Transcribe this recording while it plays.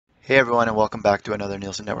Hey everyone, and welcome back to another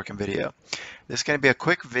Nielsen Networking video. This is going to be a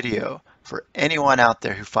quick video for anyone out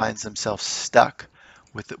there who finds themselves stuck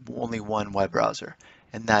with only one web browser,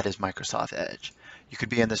 and that is Microsoft Edge. You could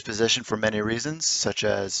be in this position for many reasons, such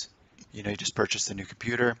as you just purchased a new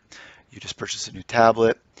computer, you just purchased a new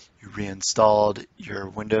tablet, you reinstalled your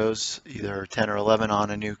Windows either 10 or 11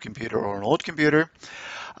 on a new computer or an old computer.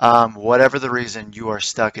 Whatever the reason, you are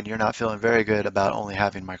stuck and you're not feeling very good about only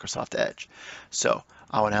having Microsoft Edge. So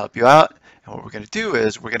I want to help you out, and what we're going to do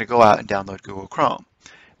is we're going to go out and download Google Chrome.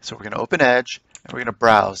 So we're going to open Edge and we're going to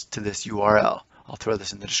browse to this URL. I'll throw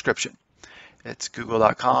this in the description. It's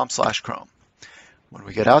google.com/Chrome. When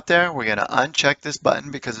we get out there, we're going to uncheck this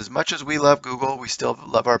button because as much as we love Google, we still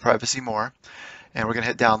love our privacy more. And we're going to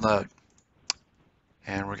hit download.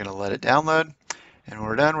 And we're going to let it download. And when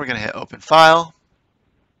we're done, we're going to hit open file.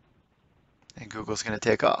 And Google's going to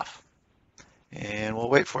take off. And we'll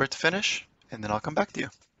wait for it to finish, and then I'll come back to you.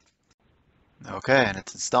 Okay, and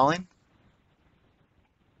it's installing.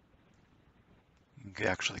 You can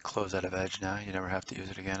actually close out of Edge now. You never have to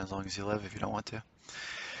use it again as long as you live if you don't want to.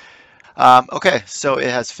 Okay, so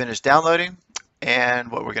it has finished downloading,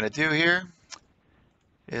 and what we're going to do here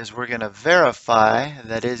is we're going to verify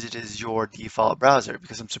that it is your default browser,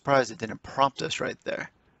 because I'm surprised it didn't prompt us right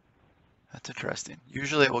there. That's interesting.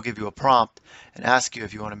 Usually it will give you a prompt and ask you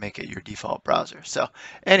if you want to make it your default browser. So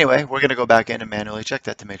anyway, we're going to go back in and manually check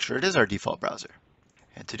that to make sure it is our default browser.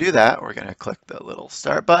 And to do that, we're going to click the little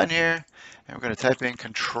start button here, and we're going to type in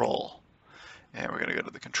control. And we're going to go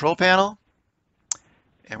to the control panel,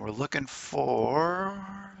 and we're looking for,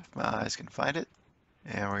 if my eyes can find it,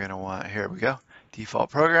 and we're going to want, here we go,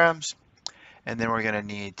 default programs. And then we're going to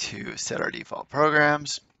need to set our default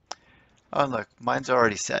programs. Oh, look, mine's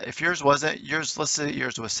already set. If yours wasn't, let's say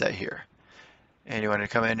yours was set here. And you want to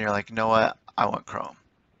come in and you're like, you know what, I want Chrome.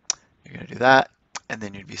 You're going to do that, and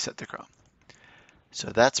then you'd be set to Chrome. So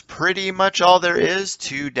that's pretty much all there is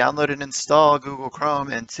to download and install Google Chrome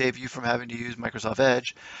and save you from having to use Microsoft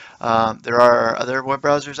Edge. There are other web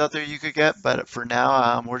browsers out there you could get, but for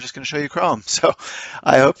now, we're just going to show you Chrome. So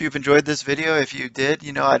I hope you've enjoyed this video. If you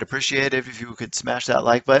did, I'd appreciate it if you could smash that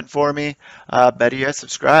like button for me. Better yet,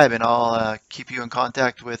 subscribe, and I'll keep you in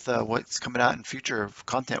contact with what's coming out in future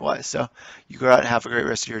content-wise. So you go out and have a great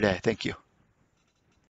rest of your day. Thank you.